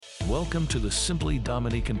Welcome to the Simply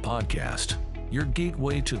Dominican podcast, your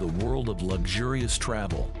gateway to the world of luxurious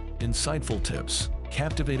travel, insightful tips,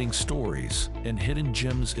 captivating stories, and hidden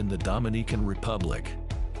gems in the Dominican Republic.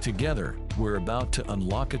 Together, we're about to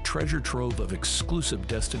unlock a treasure trove of exclusive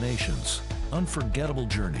destinations, unforgettable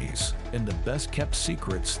journeys, and the best-kept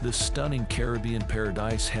secrets this stunning Caribbean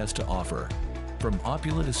paradise has to offer. From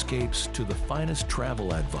opulent escapes to the finest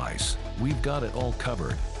travel advice, we've got it all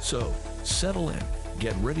covered. So, settle in,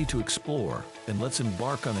 get ready to explore, and let's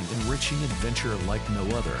embark on an enriching adventure like no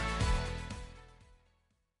other.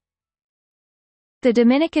 The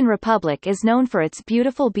Dominican Republic is known for its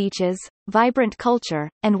beautiful beaches, vibrant culture,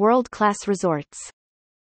 and world-class resorts.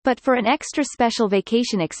 But for an extra special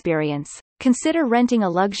vacation experience, consider renting a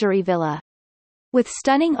luxury villa. With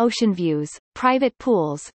stunning ocean views, private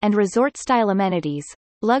pools, and resort-style amenities,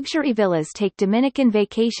 luxury villas take Dominican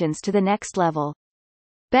vacations to the next level.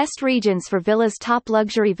 Best regions for villas. Top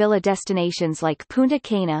luxury villa destinations like Punta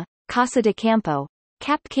Cana, Casa de Campo,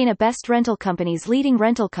 Cap Cana. Best rental companies. Leading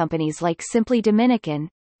rental companies like Simply Dominican,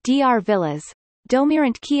 DR Villas,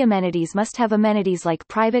 Dominican. Key amenities. Must have amenities like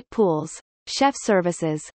private pools, chef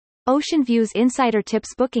services, ocean views. Insider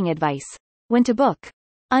tips. Booking advice. When to book.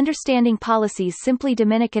 Understanding policies. Simply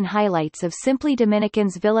Dominican. Highlights of Simply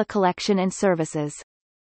Dominican's villa collection and services.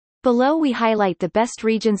 Below we highlight the best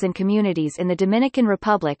regions and communities in the Dominican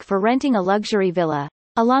Republic for renting a luxury villa,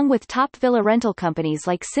 along with top villa rental companies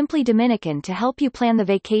like Simply Dominican to help you plan the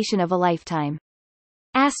vacation of a lifetime.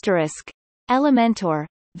 Asterisk. Elementor,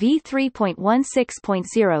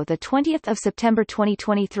 v3.16.0 the 20th of September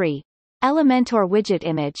 2023. Elementor widget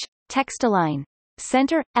image, text align.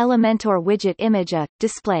 Center, Elementor widget image a,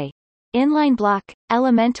 display. Inline block,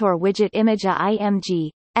 Elementor widget image a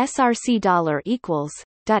img, src $equals.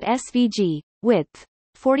 .svg, width,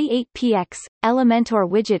 48px, Elementor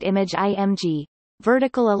widget image img,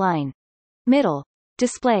 vertical align. Middle,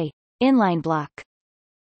 display, inline block.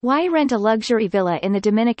 Why rent a luxury villa in the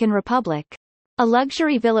Dominican Republic? A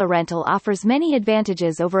luxury villa rental offers many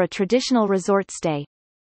advantages over a traditional resort stay.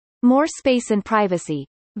 More space and privacy.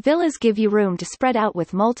 Villas give you room to spread out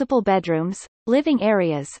with multiple bedrooms, living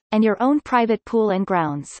areas, and your own private pool and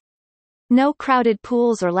grounds. No crowded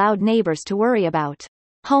pools or loud neighbors to worry about.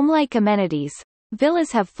 Home-like amenities.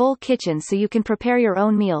 Villas have full kitchens so you can prepare your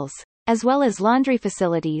own meals, as well as laundry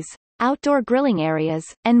facilities, outdoor grilling areas,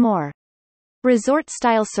 and more.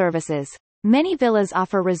 Resort-style services. Many villas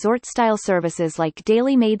offer resort-style services like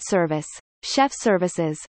daily maid service, chef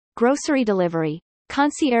services, grocery delivery,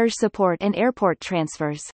 concierge support and airport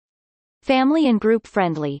transfers. Family and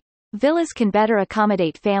group-friendly. Villas can better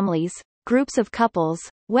accommodate families, groups of couples,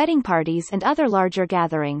 wedding parties and other larger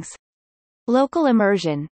gatherings. Local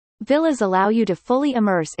immersion. Villas allow you to fully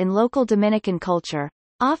immerse in local Dominican culture,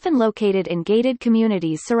 often located in gated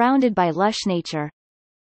communities surrounded by lush nature.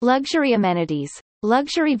 Luxury amenities.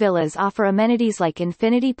 Luxury villas offer amenities like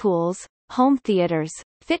infinity pools, home theaters,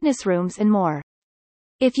 fitness rooms and more.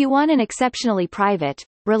 If you want an exceptionally private,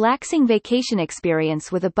 relaxing vacation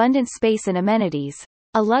experience with abundant space and amenities,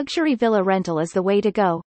 a luxury villa rental is the way to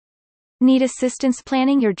go. Need assistance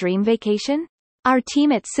planning your dream vacation? Our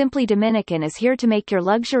team at Simply Dominican is here to make your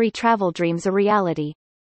luxury travel dreams a reality.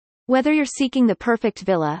 Whether you're seeking the perfect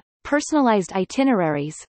villa, personalized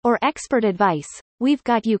itineraries, or expert advice, we've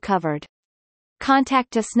got you covered.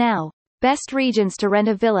 Contact us now. Best regions to rent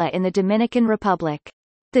a villa in the Dominican Republic.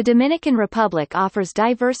 The Dominican Republic offers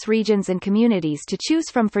diverse regions and communities to choose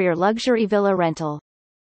from for your luxury villa rental.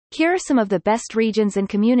 Here are some of the best regions and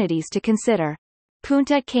communities to consider.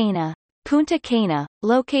 Punta Cana. Punta Cana,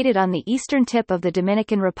 located on the eastern tip of the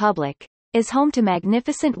Dominican Republic, is home to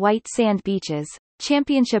magnificent white sand beaches,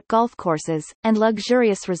 championship golf courses, and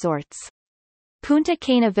luxurious resorts. Punta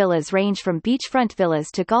Cana villas range from beachfront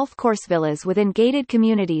villas to golf course villas within gated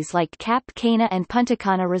communities like Cap Cana and Punta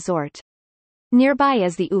Cana Resort. Nearby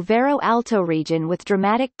is the Uvero Alto region with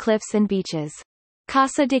dramatic cliffs and beaches.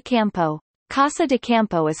 Casa de Campo. Casa de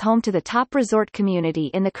Campo is home to the top resort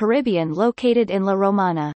community in the Caribbean located in La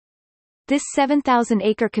Romana. This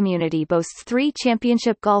 7,000-acre community boasts 3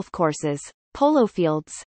 championship golf courses, polo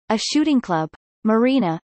fields, a shooting club,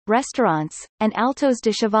 marina, restaurants, and Altos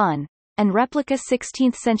de Chavan, and replica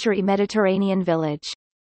 16th-century Mediterranean village.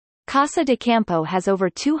 Casa de Campo has over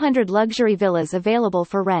 200 luxury villas available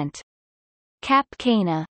for rent. Cap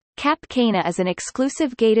Cana. Cap Cana is an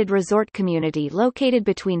exclusive gated resort community located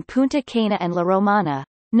between Punta Cana and La Romana,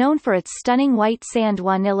 known for its stunning white sand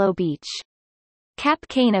Juanillo Beach. Cap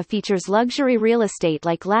Cana features luxury real estate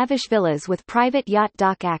like lavish villas with private yacht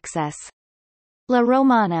dock access. La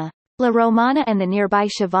Romana. La Romana and the nearby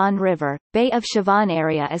Chavon River, Bay of Chavon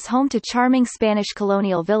area is home to charming Spanish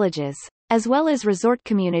colonial villages, as well as resort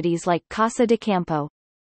communities like Casa de Campo.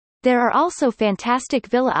 There are also fantastic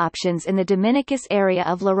villa options in the Dominicus area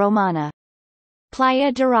of La Romana.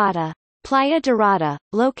 Playa Dorada. Playa Dorada,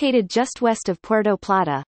 located just west of Puerto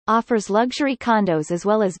Plata, offers luxury condos as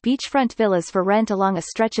well as beachfront villas for rent along a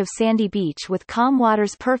stretch of sandy beach with calm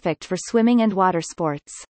waters perfect for swimming and water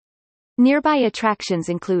sports. Nearby attractions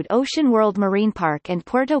include Ocean World Marine Park and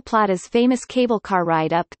Puerto Plata's famous cable car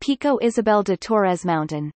ride up Pico Isabel de Torres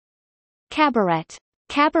mountain. Cabaret.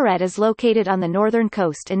 Cabaret is located on the northern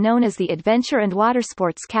coast and known as the adventure and water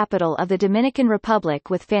sports capital of the Dominican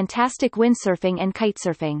Republic with fantastic windsurfing and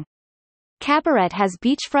kitesurfing. Cabaret has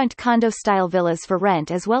beachfront condo-style villas for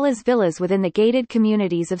rent as well as villas within the gated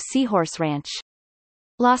communities of Seahorse Ranch.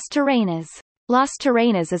 Las Terrenas. Las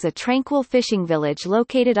Terrenas is a tranquil fishing village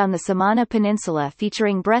located on the Samana Peninsula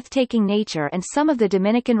featuring breathtaking nature and some of the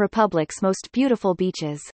Dominican Republic's most beautiful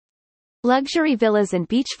beaches. Luxury villas and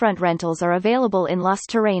beachfront rentals are available in Las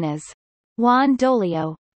Terrenas. Juan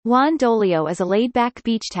Dolio. Juan Dolio is a laid-back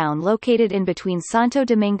beach town located in between Santo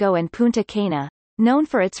Domingo and Punta Cana, known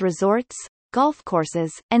for its resorts, golf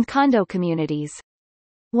courses, and condo communities.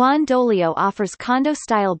 Juan Dolio offers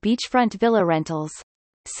condo-style beachfront villa rentals.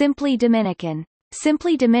 Simply Dominican.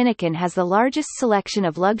 Simply Dominican has the largest selection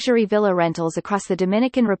of luxury villa rentals across the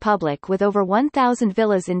Dominican Republic with over 1,000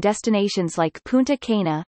 villas in destinations like Punta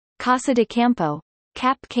Cana, Casa de Campo,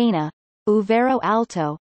 Cap Cana, Uvero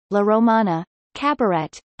Alto, La Romana,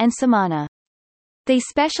 Cabaret, and Samana. They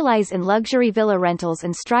specialize in luxury villa rentals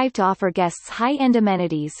and strive to offer guests high-end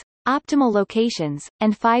amenities, optimal locations,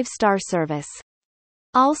 and 5-star service.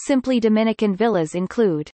 All Simply Dominican villas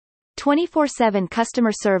include 24/7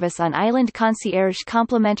 customer service on island concierge,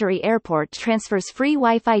 complimentary airport transfers, free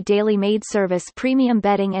Wi-Fi, daily maid service, premium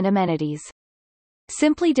bedding and amenities.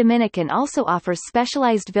 Simply Dominican also offers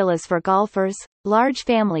specialized villas for golfers, large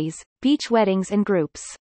families, beach weddings and groups.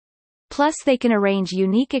 Plus they can arrange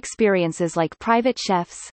unique experiences like private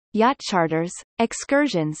chefs, yacht charters,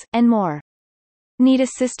 excursions, and more. Need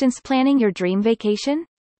assistance planning your dream vacation?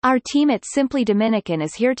 Our team at Simply Dominican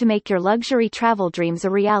is here to make your luxury travel dreams a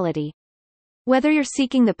reality. Whether you're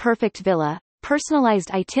seeking the perfect villa, personalized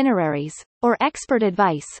itineraries, or expert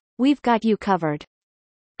advice, we've got you covered.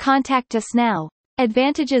 Contact us now.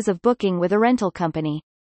 Advantages of booking with a rental company.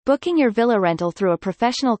 Booking your villa rental through a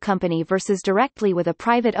professional company versus directly with a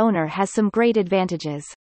private owner has some great advantages.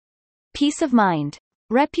 Peace of mind.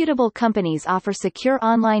 Reputable companies offer secure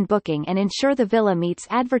online booking and ensure the villa meets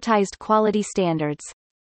advertised quality standards.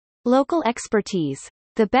 Local expertise.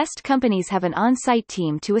 The best companies have an on-site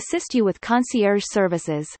team to assist you with concierge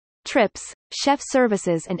services, trips, chef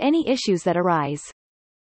services and any issues that arise.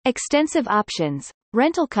 Extensive options.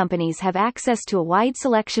 Rental companies have access to a wide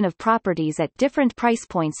selection of properties at different price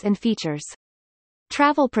points and features.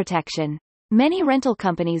 Travel protection. Many rental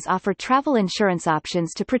companies offer travel insurance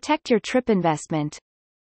options to protect your trip investment.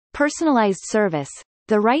 Personalized service.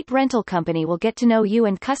 The right rental company will get to know you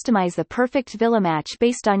and customize the perfect villa match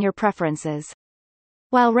based on your preferences.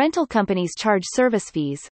 While rental companies charge service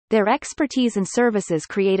fees, their expertise and services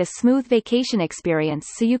create a smooth vacation experience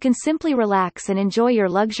so you can simply relax and enjoy your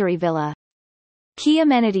luxury villa. Key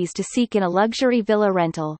amenities to seek in a luxury villa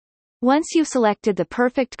rental. Once you've selected the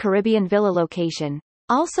perfect Caribbean villa location,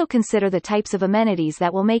 also consider the types of amenities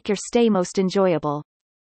that will make your stay most enjoyable.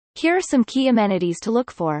 Here are some key amenities to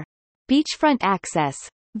look for. Beachfront access.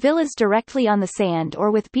 Villas directly on the sand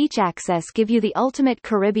or with beach access give you the ultimate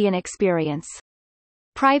Caribbean experience.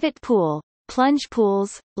 Private pool. Plunge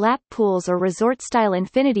pools, lap pools or resort-style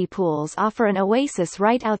infinity pools offer an oasis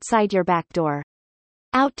right outside your back door.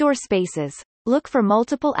 Outdoor spaces. Look for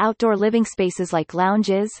multiple outdoor living spaces like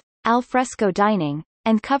lounges, al fresco dining,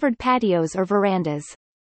 and covered patios or verandas.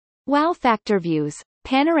 Wow factor views.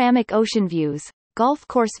 Panoramic ocean views, golf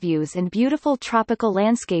course views and beautiful tropical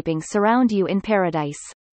landscaping surround you in paradise.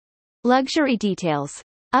 Luxury details.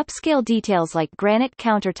 Upscale details like granite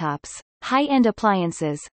countertops, high-end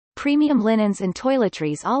appliances, premium linens and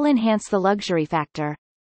toiletries all enhance the luxury factor.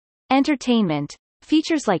 Entertainment.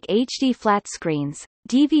 Features like HD flat screens,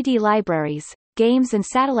 DVD libraries, games and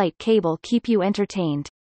satellite cable keep you entertained.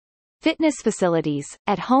 Fitness facilities,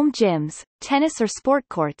 at-home gyms, tennis or sport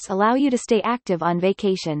courts allow you to stay active on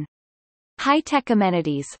vacation. High-tech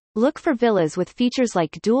amenities. Look for villas with features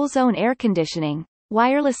like dual-zone air conditioning,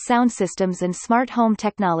 wireless sound systems and smart home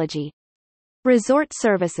technology. Resort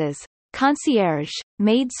services. Concierge,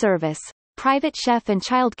 maid service, private chef and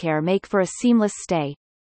childcare make for a seamless stay.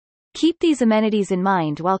 Keep these amenities in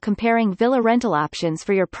mind while comparing villa rental options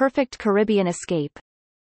for your perfect Caribbean escape.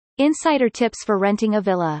 Insider tips for renting a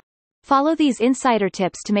villa. Follow these insider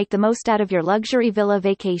tips to make the most out of your luxury villa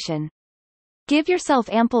vacation. Give yourself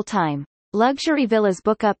ample time. Luxury villas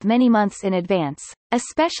book up many months in advance,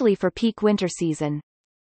 especially for peak winter season.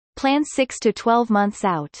 Plan 6 to 12 months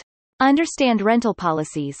out. Understand rental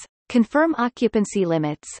policies. Confirm occupancy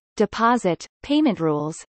limits, deposit, payment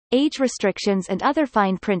rules, age restrictions and other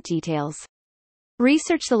fine print details.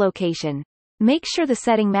 Research the location. Make sure the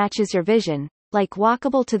setting matches your vision, like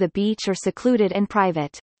walkable to the beach or secluded and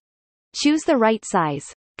private. Choose the right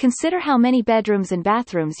size. Consider how many bedrooms and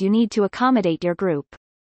bathrooms you need to accommodate your group.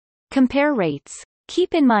 Compare rates.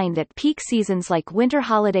 Keep in mind that peak seasons like winter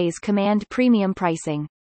holidays command premium pricing.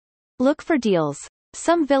 Look for deals.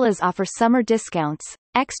 Some villas offer summer discounts,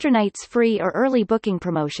 extra nights free or early booking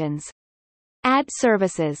promotions. Add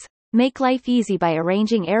services. Make life easy by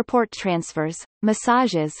arranging airport transfers,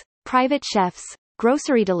 massages, private chefs,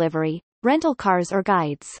 grocery delivery, rental cars or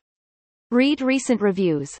guides. Read recent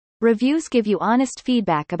reviews. Reviews give you honest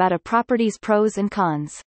feedback about a property's pros and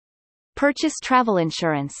cons. Purchase travel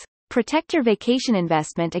insurance. Protect your vacation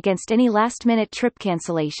investment against any last-minute trip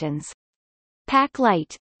cancellations. Pack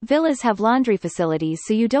light. Villas have laundry facilities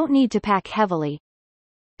so you don't need to pack heavily.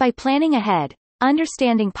 By planning ahead,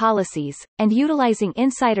 understanding policies, and utilizing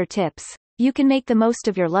insider tips, you can make the most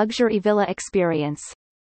of your luxury villa experience.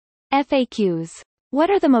 FAQs. What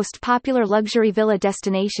are the most popular luxury villa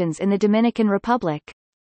destinations in the Dominican Republic?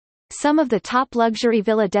 Some of the top luxury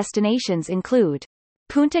villa destinations include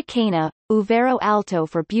Punta Cana, Uvero Alto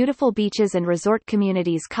for beautiful beaches and resort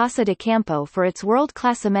communities, Casa de Campo for its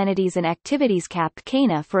world-class amenities and activities, Cap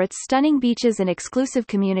Cana for its stunning beaches and exclusive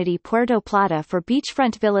community, Puerto Plata for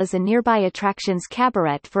beachfront villas and nearby attractions,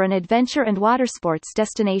 Cabaret for an adventure and water sports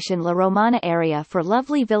destination, La Romana area for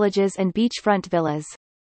lovely villages and beachfront villas.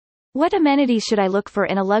 What amenities should I look for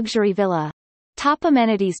in a luxury villa? Top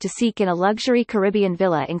amenities to seek in a luxury Caribbean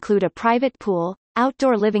villa include a private pool,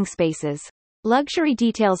 outdoor living spaces, luxury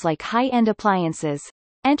details like high-end appliances,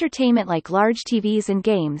 entertainment like large TVs and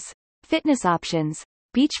games, fitness options,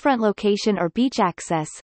 beachfront location or beach access,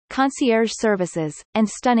 concierge services, and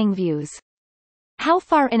stunning views. How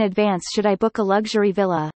far in advance should I book a luxury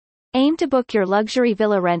villa? Aim to book your luxury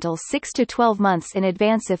villa rental 6 to 12 months in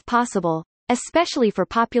advance if possible, especially for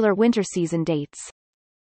popular winter season dates.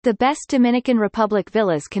 The best Dominican Republic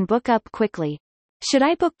villas can book up quickly. Should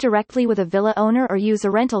I book directly with a villa owner or use a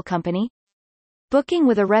rental company? Booking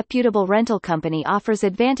with a reputable rental company offers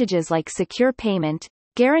advantages like secure payment,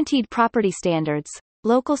 guaranteed property standards,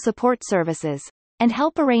 local support services, and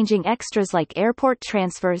help arranging extras like airport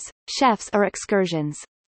transfers, chefs or excursions.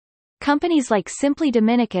 Companies like Simply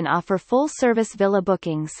Dominican offer full-service villa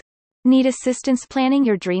bookings. Need assistance planning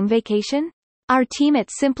your dream vacation? Our team at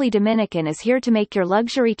Simply Dominican is here to make your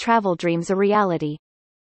luxury travel dreams a reality.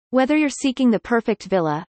 Whether you're seeking the perfect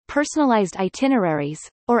villa, personalized itineraries,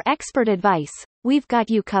 or expert advice, we've got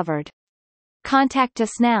you covered. Contact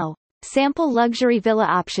us now. Sample luxury villa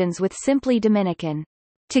options with Simply Dominican.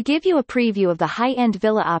 To give you a preview of the high-end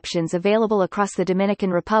villa options available across the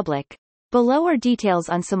Dominican Republic, below are details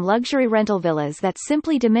on some luxury rental villas that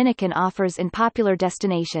Simply Dominican offers in popular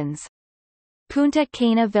destinations. Punta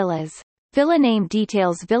Cana Villas. Villa name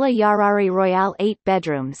details: Villa Yarari Royale 8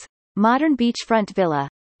 bedrooms, modern beachfront villa,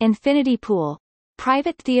 infinity pool,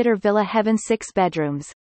 private theater, Villa Heaven 6 bedrooms,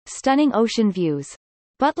 stunning ocean views.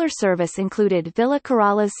 Butler service included, Villa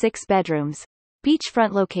Corrales 6 bedrooms,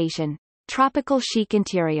 beachfront location, tropical chic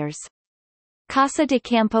interiors. Casa de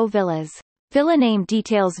Campo Villas. Villa name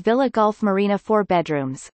details: Villa Golf Marina 4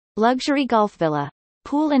 bedrooms, luxury golf villa,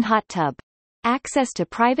 pool and hot tub. Access to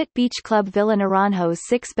private beach club, Villa Naranjos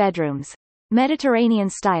 6 bedrooms, Mediterranean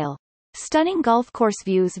style. Stunning golf course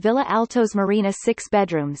views, Villa Altos Marina 6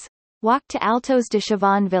 bedrooms. Walk to Altos de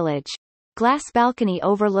Chavan Village. Glass balcony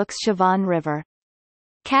overlooks Chavan River.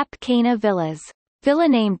 Cap Cana Villas. Villa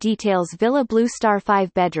name details: Villa Blue Star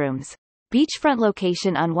 5 bedrooms, beachfront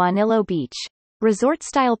location on Juanillo Beach.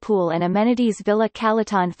 Resort-style pool and amenities, Villa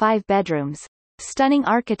Calaton 5 bedrooms, stunning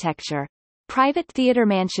architecture. Private theater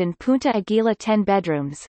mansion, Punta Aguila 10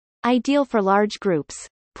 bedrooms. Ideal for large groups.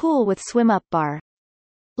 Pool with swim-up bar.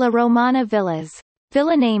 La Romana Villas.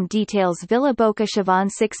 Villa name details: Villa Boca Chavan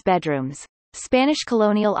 6 bedrooms, Spanish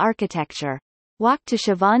colonial architecture. Walk to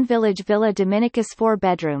Chavan Village. Villa Dominicus 4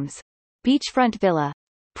 bedrooms, beachfront villa.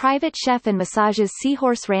 Private chef and massages.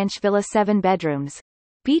 Seahorse Ranch Villa 7 bedrooms,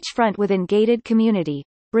 beachfront within gated community.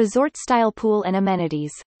 Resort-style pool and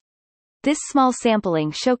amenities. This small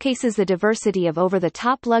sampling showcases the diversity of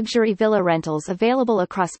over-the-top luxury villa rentals available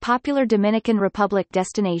across popular Dominican Republic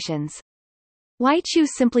destinations. Why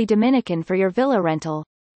choose Simply Dominican for your villa rental?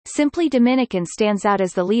 Simply Dominican stands out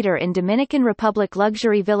as the leader in Dominican Republic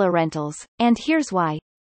luxury villa rentals, and here's why.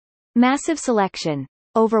 Massive selection.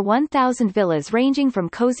 Over 1,000 villas ranging from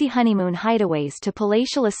cozy honeymoon hideaways to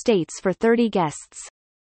palatial estates for 30 guests.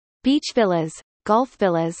 Beach villas, golf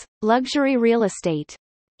villas, luxury real estate.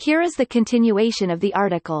 Here is the continuation of the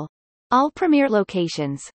article. All premier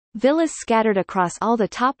locations. Villas scattered across all the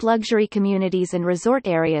top luxury communities and resort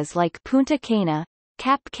areas like Punta Cana,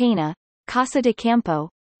 Cap Cana, Casa de Campo,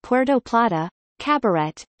 Puerto Plata,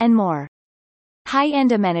 Cabaret, and more.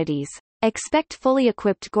 High-end amenities. Expect fully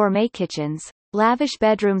equipped gourmet kitchens, lavish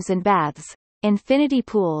bedrooms and baths, infinity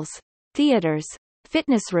pools, theaters,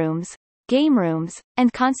 fitness rooms, game rooms,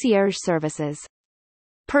 and concierge services.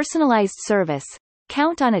 Personalized service.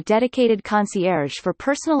 Count on a dedicated concierge for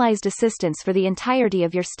personalized assistance for the entirety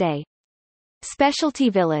of your stay. Specialty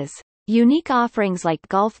villas. Unique offerings like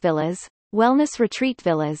golf villas, wellness retreat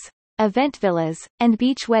villas, event villas, and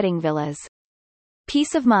beach wedding villas.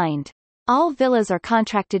 Peace of mind. All villas are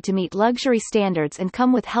contracted to meet luxury standards and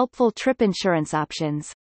come with helpful trip insurance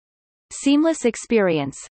options. Seamless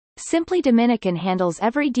experience. Simply Dominican handles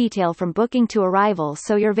every detail from booking to arrival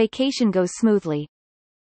so your vacation goes smoothly.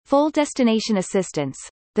 Full destination assistance.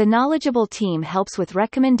 The knowledgeable team helps with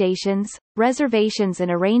recommendations, reservations and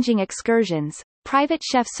arranging excursions, private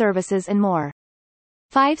chef services and more.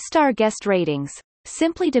 5-star guest ratings.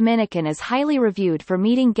 Simply Dominican is highly reviewed for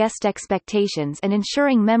meeting guest expectations and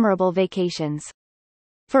ensuring memorable vacations.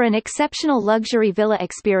 For an exceptional luxury villa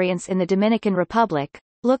experience in the Dominican Republic,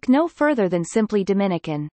 look no further than Simply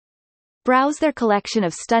Dominican. Browse their collection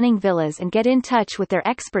of stunning villas and get in touch with their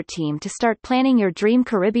expert team to start planning your dream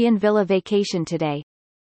Caribbean villa vacation today.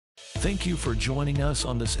 Thank you for joining us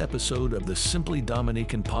on this episode of the Simply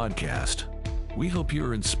Dominican podcast. We hope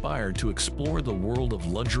you're inspired to explore the world of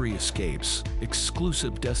luxury escapes,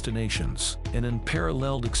 exclusive destinations, and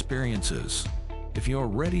unparalleled experiences. If you're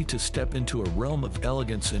ready to step into a realm of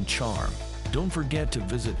elegance and charm, don't forget to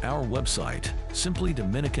visit our website,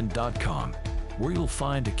 simplydominican.com, where you'll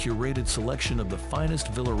find a curated selection of the finest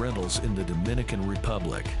villa rentals in the Dominican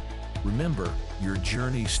Republic. Remember, your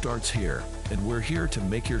journey starts here, and we're here to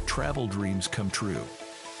make your travel dreams come true.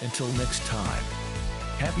 Until next time,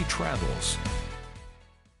 happy travels.